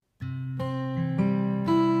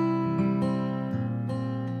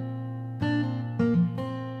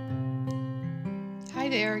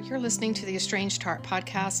there, you're listening to the Estranged Heart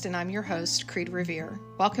podcast, and I'm your host, Creed Revere.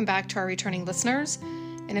 Welcome back to our returning listeners,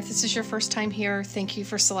 and if this is your first time here, thank you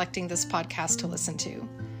for selecting this podcast to listen to.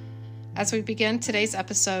 As we begin today's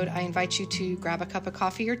episode, I invite you to grab a cup of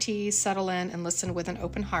coffee or tea, settle in, and listen with an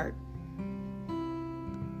open heart.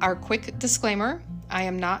 Our quick disclaimer: I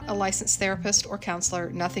am not a licensed therapist or counselor.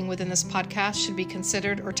 Nothing within this podcast should be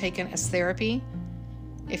considered or taken as therapy.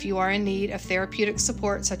 If you are in need of therapeutic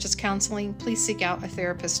support, such as counseling, please seek out a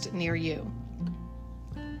therapist near you.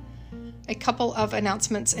 A couple of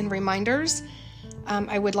announcements and reminders.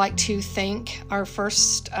 I would like to thank our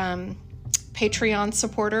first Patreon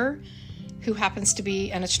supporter, who happens to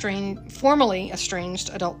be an formerly estranged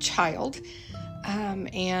adult child.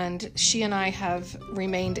 And she and I have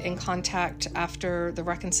remained in contact after the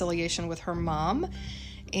reconciliation with her mom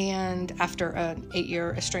and after an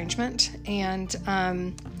 8-year estrangement. And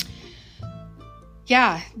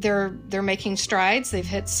they're making strides. They've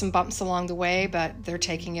hit some bumps along the way, but they're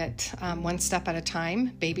taking it one step at a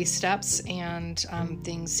time, baby steps, and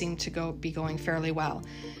things seem to be going fairly well.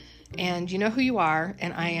 And you know who you are,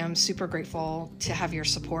 and I am super grateful to have your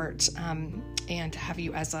support and to have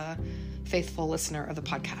you as a faithful listener of the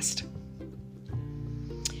podcast.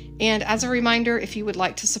 And as a reminder, if you would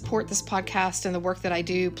like to support this podcast and the work that I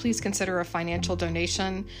do, please consider a financial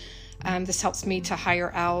donation. This helps me to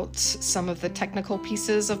hire out some of the technical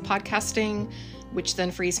pieces of podcasting, which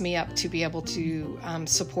then frees me up to be able to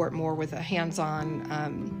support more with a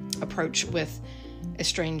hands-on approach with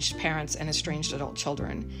estranged parents and estranged adult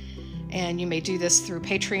children. And you may do this through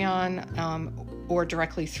Patreon or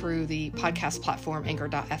directly through the podcast platform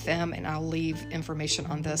Anchor.fm, and I'll leave information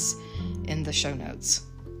on this in the show notes.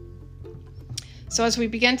 So as we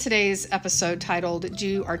begin today's episode titled,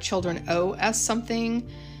 Do Our Children Owe Us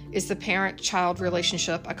Something? Is the parent-child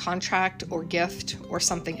relationship a contract or gift or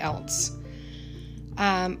something else?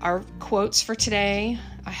 Our quotes for today,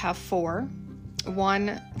 I have 4.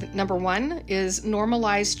 Number 1 is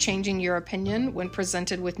normalize changing your opinion when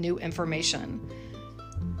presented with new information.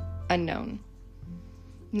 Unknown.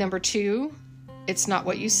 Number 2, it's not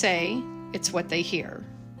what you say, it's what they hear.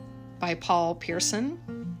 By Paul Pearson.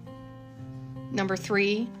 Number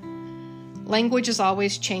 3, language is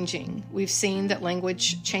always changing. We've seen that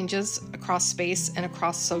language changes across space and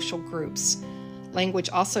across social groups. Language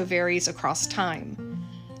also varies across time.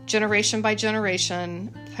 Generation by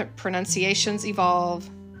generation, pronunciations evolve,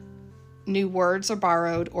 new words are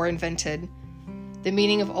borrowed or invented, the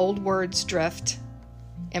meaning of old words drift,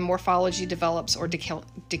 and morphology develops or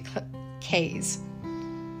decays.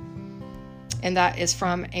 And that is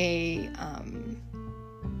from a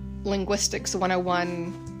Linguistics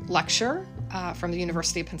 101 lecture from the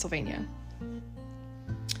University of Pennsylvania.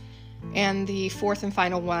 And the 4th and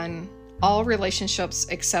final one, all relationships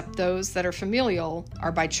except those that are familial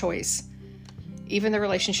are by choice. Even the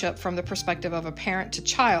relationship from the perspective of a parent to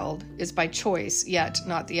child is by choice, yet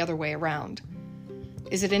not the other way around.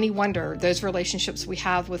 Is it any wonder those relationships we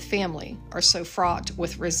have with family are so fraught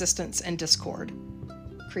with resistance and discord?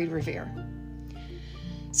 Creed Revere.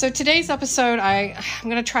 So today's episode, I'm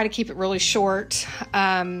going to try to keep it really short.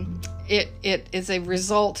 It is a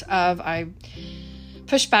result of, I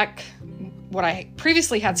pushed back what I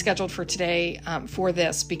previously had scheduled for today for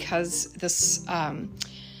this, because this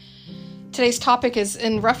today's topic is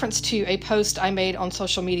in reference to a post I made on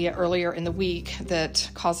social media earlier in the week that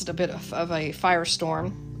caused a bit of a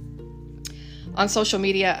firestorm on social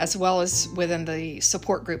media, as well as within the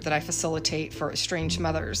support group that I facilitate for estranged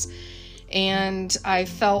mothers. And I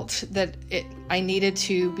felt that I needed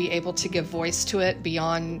to be able to give voice to it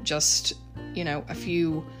beyond just, a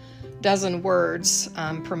few dozen words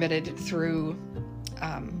permitted through,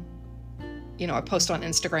 a post on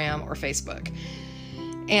Instagram or Facebook.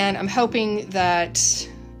 And I'm hoping that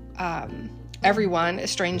everyone,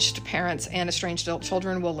 estranged parents and estranged adult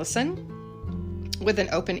children, will listen with an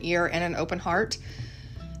open ear and an open heart.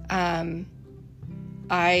 I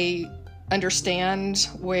understand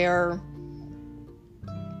where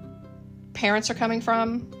parents are coming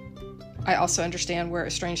from. I also understand where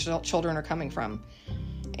estranged adult children are coming from.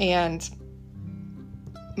 And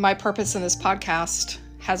my purpose in this podcast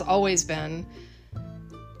has always been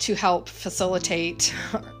to help facilitate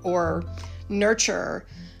or nurture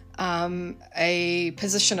a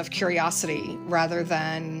position of curiosity rather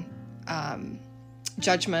than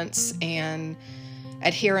judgments and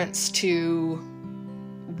adherence to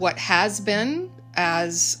what has been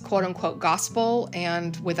as quote-unquote gospel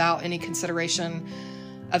and without any consideration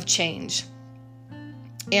of change.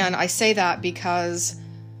 And I say that because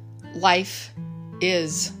life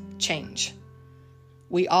is change.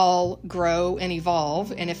 We all grow and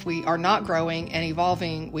evolve. And if we are not growing and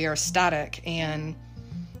evolving, we are static. And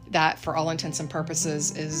that, for all intents and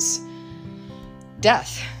purposes, is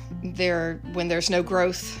death. When there's no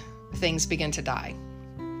growth, things begin to die.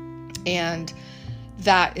 And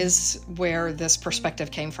that is where this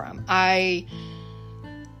perspective came from. I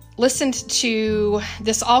listened to,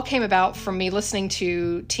 this all came about from me listening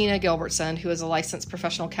to Tina Gilbertson, who is a licensed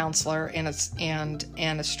professional counselor and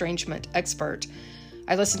an estrangement expert.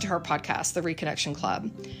 I listened to her podcast, The Reconnection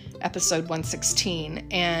Club, episode 116,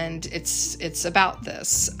 and it's about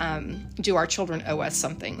this. Do our children owe us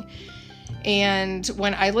something? And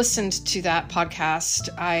when I listened to that podcast,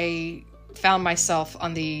 I found myself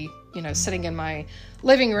on sitting in my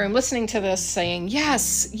living room, listening to this, saying,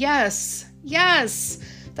 yes, yes, yes.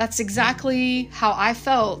 That's exactly how I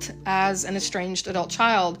felt as an estranged adult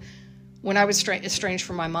child when I was estranged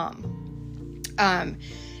from my mom.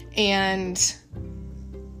 And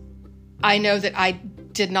I know that I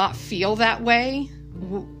did not feel that way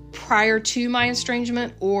prior to my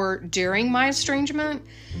estrangement or during my estrangement.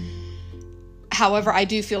 However, I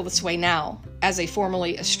do feel this way now as a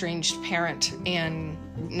formerly estranged parent and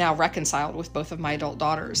now reconciled with both of my adult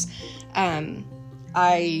daughters.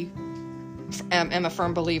 I am a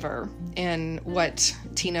firm believer in what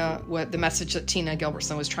the message that Tina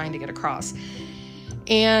Gilbertson was trying to get across.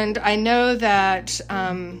 And I know that,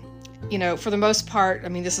 for the most part,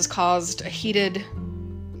 this has caused heated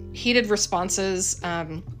responses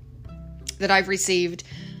that I've received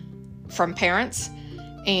from parents.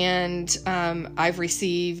 And I've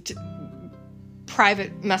received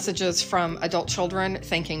private messages from adult children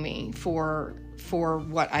thanking me for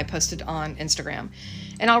what I posted on Instagram.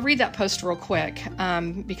 And I'll read that post real quick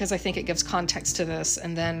because I think it gives context to this,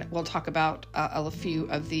 and then we'll talk about a few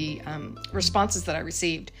of the responses that I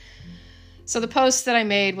received. So the post that I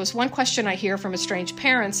made was, one question I hear from estranged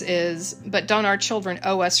parents is, but don't our children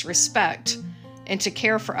owe us respect and to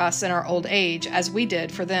care for us in our old age as we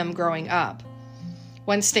did for them growing up?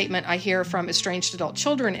 One statement I hear from estranged adult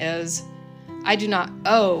children is, I do not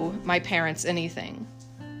owe my parents anything.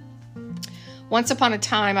 Once upon a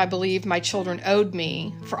time, I believed my children owed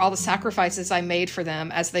me for all the sacrifices I made for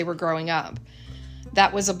them as they were growing up.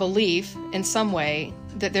 That was a belief, in some way,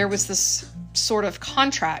 that there was this sort of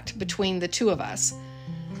contract between the two of us.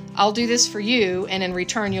 I'll do this for you, and in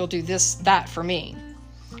return, you'll do that for me.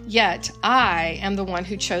 Yet, I am the one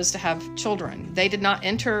who chose to have children. They did not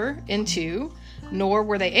enter into, nor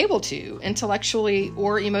were they able to, intellectually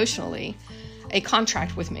or emotionally, a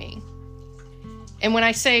contract with me. And when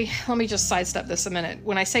I say, let me just sidestep this a minute.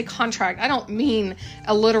 When I say contract, I don't mean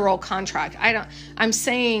a literal contract. I'm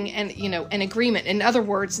saying an agreement. In other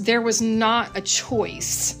words, there was not a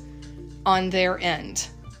choice on their end,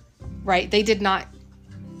 right? They did not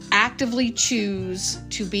actively choose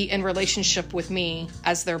to be in relationship with me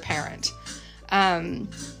as their parent. And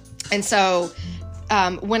so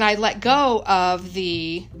when I let go of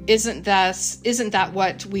the, isn't that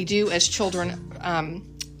what we do as children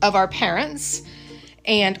of our parents?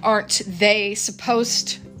 And aren't they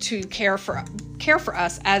supposed to care for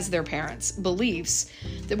us as their parents? Beliefs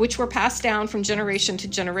that which were passed down from generation to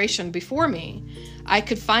generation before me, I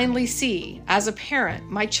could finally see as a parent,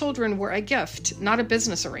 my children were a gift, not a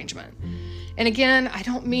business arrangement. And again, I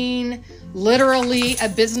don't mean literally a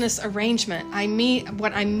business arrangement.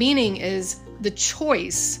 What I'm meaning is the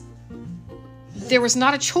choice. There was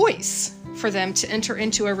not a choice for them to enter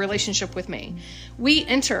into a relationship with me. We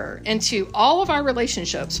enter into all of our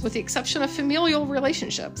relationships, with the exception of familial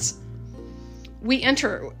relationships. We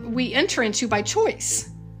enter into by choice.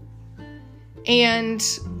 And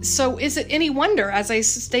so is it any wonder, as I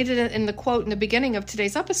stated in the quote in the beginning of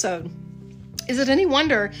today's episode, is it any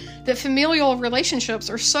wonder that familial relationships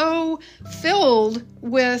are so filled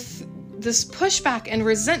with this pushback and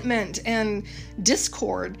resentment and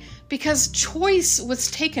discord? Because choice was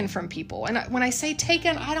taken from people. And when I say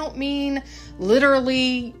taken, I don't mean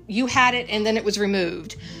literally you had it and then it was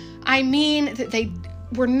removed. I mean that they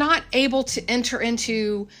were not able to enter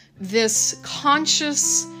into this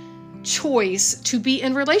conscious choice to be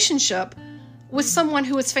in relationship with someone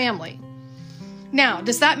who is family. Now,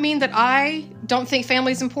 does that mean that I don't think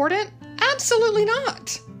family is important? Absolutely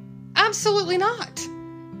not. Absolutely not.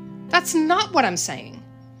 That's not what I'm saying.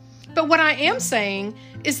 But what I am saying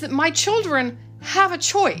is that my children have a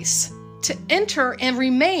choice to enter and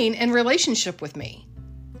remain in relationship with me.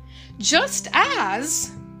 Just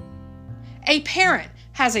as a parent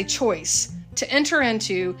has a choice to enter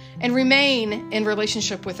into and remain in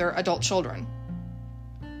relationship with their adult children.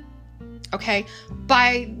 Okay?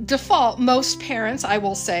 By default, most parents, I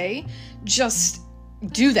will say, just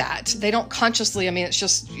do that. They don't consciously, it's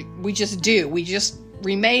just, we just do. We just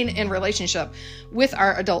remain in relationship with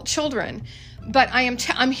our adult children. But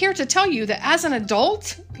I'm here to tell you that as an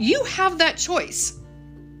adult, you have that choice.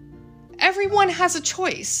 Everyone has a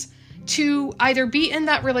choice to either be in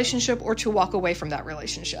that relationship or to walk away from that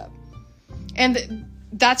relationship. And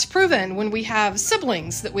that's proven when we have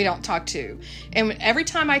siblings that we don't talk to. And every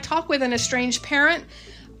time I talk with an estranged parent,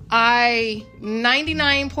 I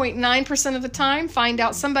 99.9% of the time find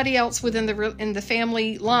out somebody else within the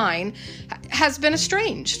family line has been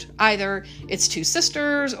estranged. Either it's two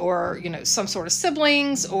sisters, or some sort of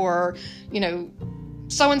siblings, or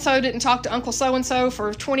so-and-so didn't talk to Uncle so-and-so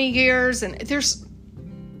for 20 years, and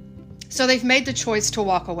so they've made the choice to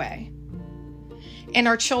walk away. And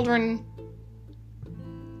our children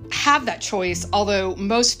have that choice, although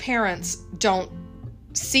most parents don't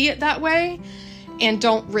see it that way and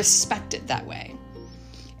don't respect it that way.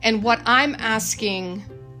 And what I'm asking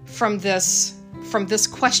from this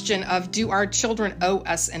question of, do our children owe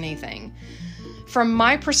us anything? From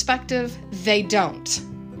my perspective, they don't.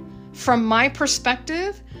 From my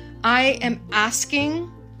perspective, I am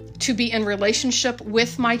asking to be in relationship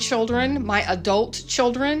with my children, my adult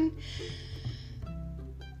children,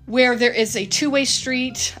 where there is a two-way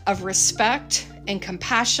street of respect and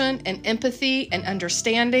compassion and empathy and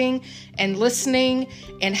understanding and listening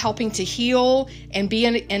and helping to heal and be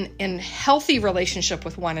in healthy relationship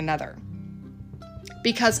with one another.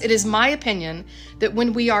 Because it is my opinion that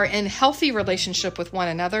when we are in healthy relationship with one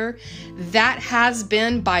another, that has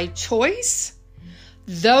been by choice,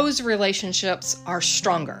 those relationships are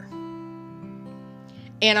stronger.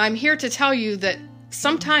 And I'm here to tell you that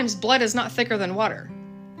sometimes blood is not thicker than water.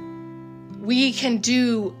 We can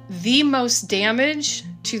do the most damage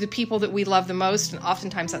to the people that we love the most, and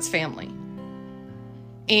oftentimes that's family.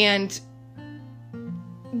 And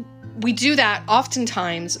we do that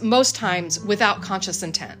oftentimes, most times, without conscious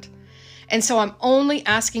intent. And so I'm only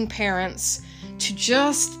asking parents to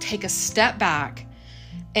just take a step back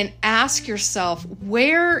and ask yourself,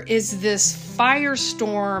 where is this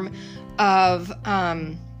firestorm of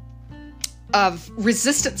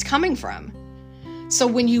resistance coming from? So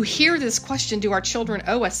when you hear this question, do our children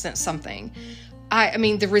owe us something?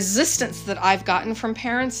 The resistance that I've gotten from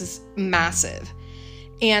parents is massive.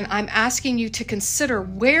 And I'm asking you to consider,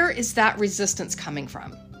 where is that resistance coming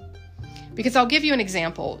from? Because I'll give you an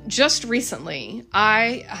example. Just recently,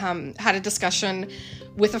 I had a discussion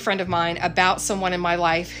with a friend of mine about someone in my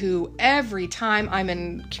life who, every time I'm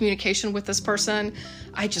in communication with this person,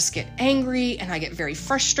 I just get angry and I get very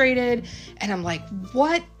frustrated. And I'm like,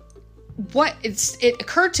 it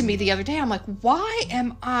occurred to me the other day, I'm like, why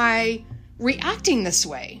am I reacting this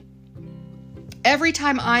way? Every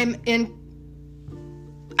time I'm in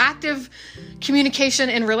active communication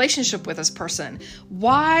and relationship with this person,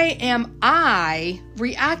 why am I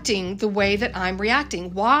reacting the way that I'm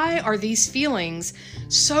reacting? Why are these feelings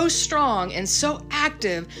so strong and so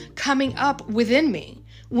active coming up within me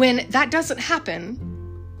when that doesn't happen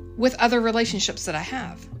with other relationships that I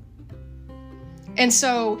have? And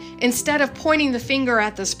so instead of pointing the finger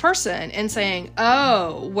at this person and saying,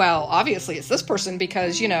 oh, well, obviously it's this person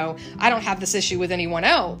because, I don't have this issue with anyone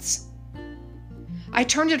else, I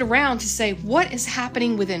turned it around to say, what is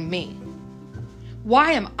happening within me?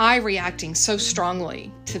 Why am I reacting so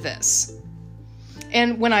strongly to this?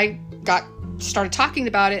 And when I started talking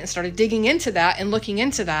about it and started digging into that and looking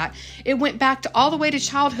into that, it went back to all the way to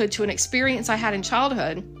childhood, to an experience I had in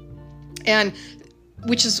childhood, and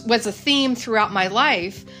which was a theme throughout my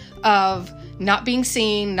life of not being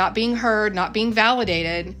seen, not being heard, not being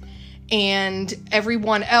validated, and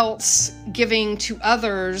everyone else giving to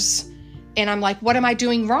others. And I'm like, what am I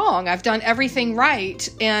doing wrong? I've done everything right,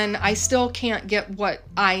 and I still can't get what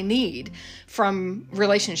I need from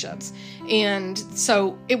relationships. And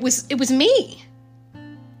so it was me.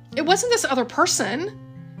 It wasn't this other person.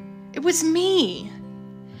 It was me.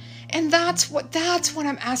 And that's what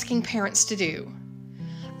I'm asking parents to do.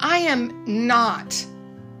 I am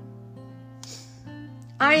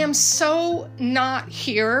so not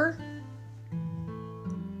here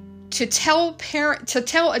to tell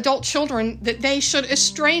adult children that they should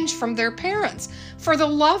estrange from their parents. For the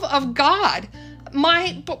love of God,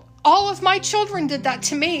 all of my children did that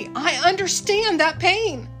to me. I understand that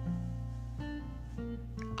pain.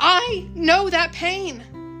 I know that pain.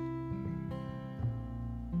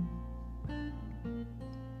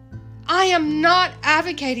 I am not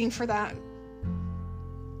advocating for that.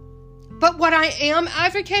 But what I am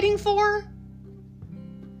advocating for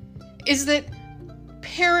is that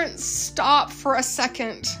parents stop for a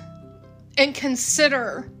second and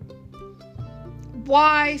consider,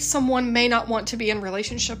 why someone may not want to be in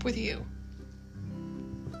relationship with you.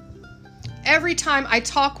 Every time I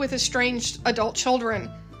talk with estranged adult children,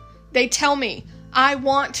 they tell me, I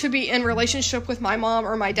want to be in relationship with my mom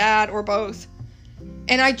or my dad or both.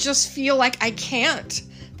 And I just feel like I can't.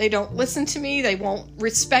 They don't listen to me. They won't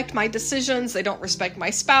respect my decisions. They don't respect my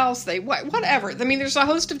spouse. Whatever. I mean, there's a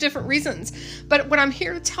host of different reasons. But what I'm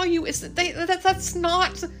here to tell you is that that's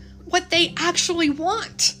not what they actually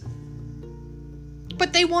want.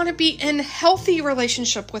 But they want to be in healthy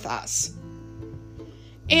relationship with us.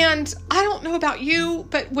 And I don't know about you,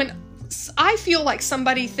 but when I feel like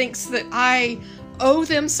somebody thinks that I owe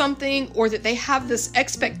them something, or that they have this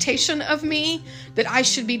expectation of me that I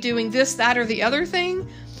should be doing this, that, or the other thing,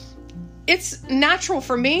 it's natural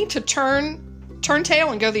for me to turn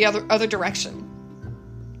tail and go the other direction.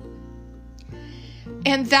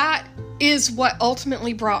 And that is what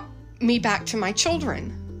ultimately brought me back to my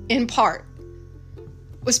children, in part,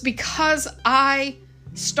 was because I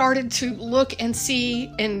started to look and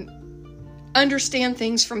see and understand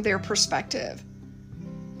things from their perspective.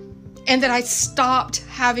 And that I stopped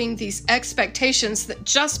having these expectations that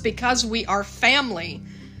just because we are family,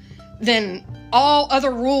 then all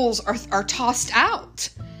other rules are tossed out.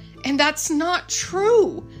 And that's not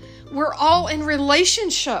true. We're all in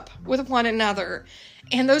relationship with one another.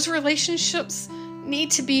 And those relationships need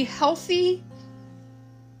to be healthy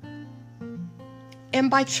and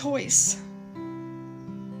by choice.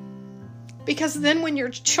 Because then when your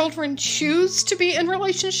children choose to be in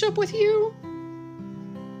relationship with you,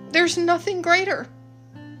 there's nothing greater.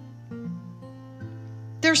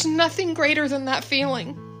 There's nothing greater than that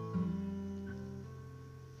feeling.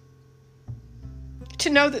 To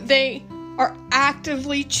know that they are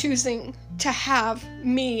actively choosing to have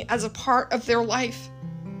me as a part of their life.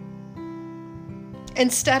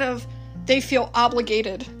 Instead of they feel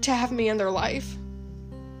obligated to have me in their life.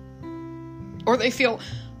 Or they feel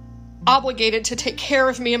obligated to take care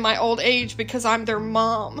of me in my old age because I'm their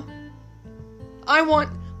mom. I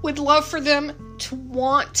would love for them to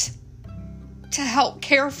want to help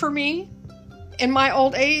care for me in my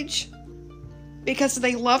old age because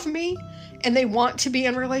they love me and they want to be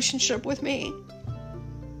in relationship with me.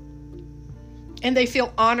 And they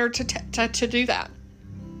feel honored to do that.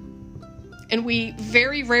 And we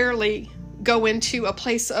very rarely go into a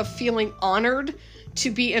place of feeling honored to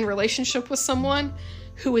be in relationship with someone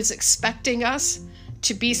who is expecting us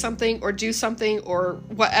to be something or do something or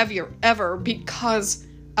whatever because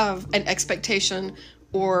of an expectation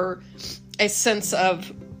or a sense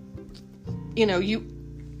of,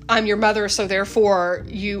 I'm your mother, so therefore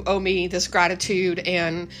you owe me this gratitude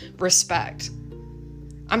and respect.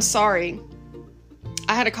 I'm sorry.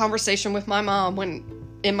 I had a conversation with my mom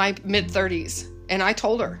in my mid-30s, and I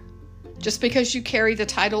told her, just because you carry the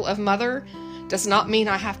title of mother does not mean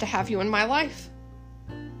I have to have you in my life.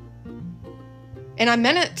 And I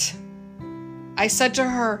meant it. I said to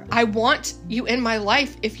her, I want you in my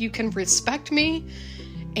life if you can respect me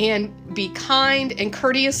and be kind and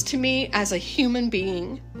courteous to me as a human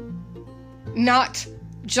being, not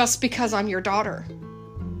just because I'm your daughter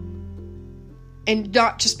and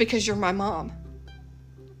not just because you're my mom.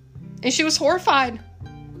 And she was horrified.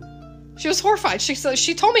 She was horrified.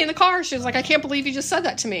 She told me in the car, she was like, I can't believe you just said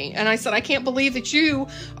that to me. And I said, I can't believe that you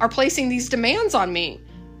are placing these demands on me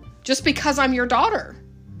just because I'm your daughter.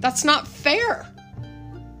 That's not fair.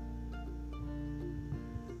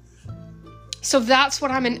 So that's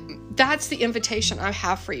the invitation I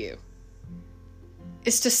have for you,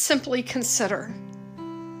 is to simply consider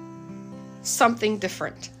something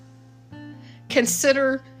different.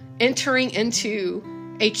 Consider entering into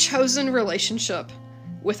a chosen relationship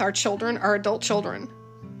with our children, our adult children,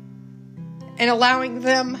 and allowing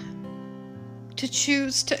them to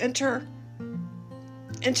choose to enter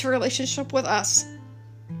into relationship with us.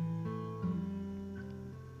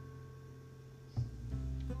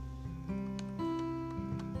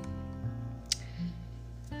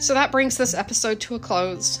 So that brings this episode to a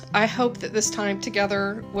close. I hope that this time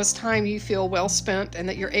together was time you feel well spent and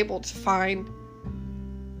that you're able to find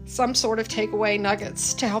some sort of takeaway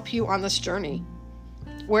nuggets to help you on this journey,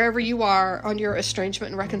 wherever you are on your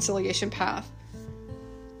estrangement and reconciliation path.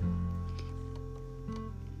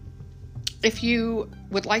 If you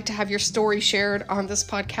would like to have your story shared on this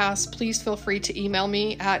podcast, please feel free to email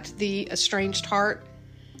me at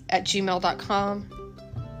theestrangedheart@gmail.com.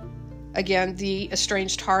 Again,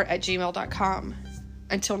 theestrangedheart@gmail.com.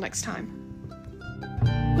 Until next time.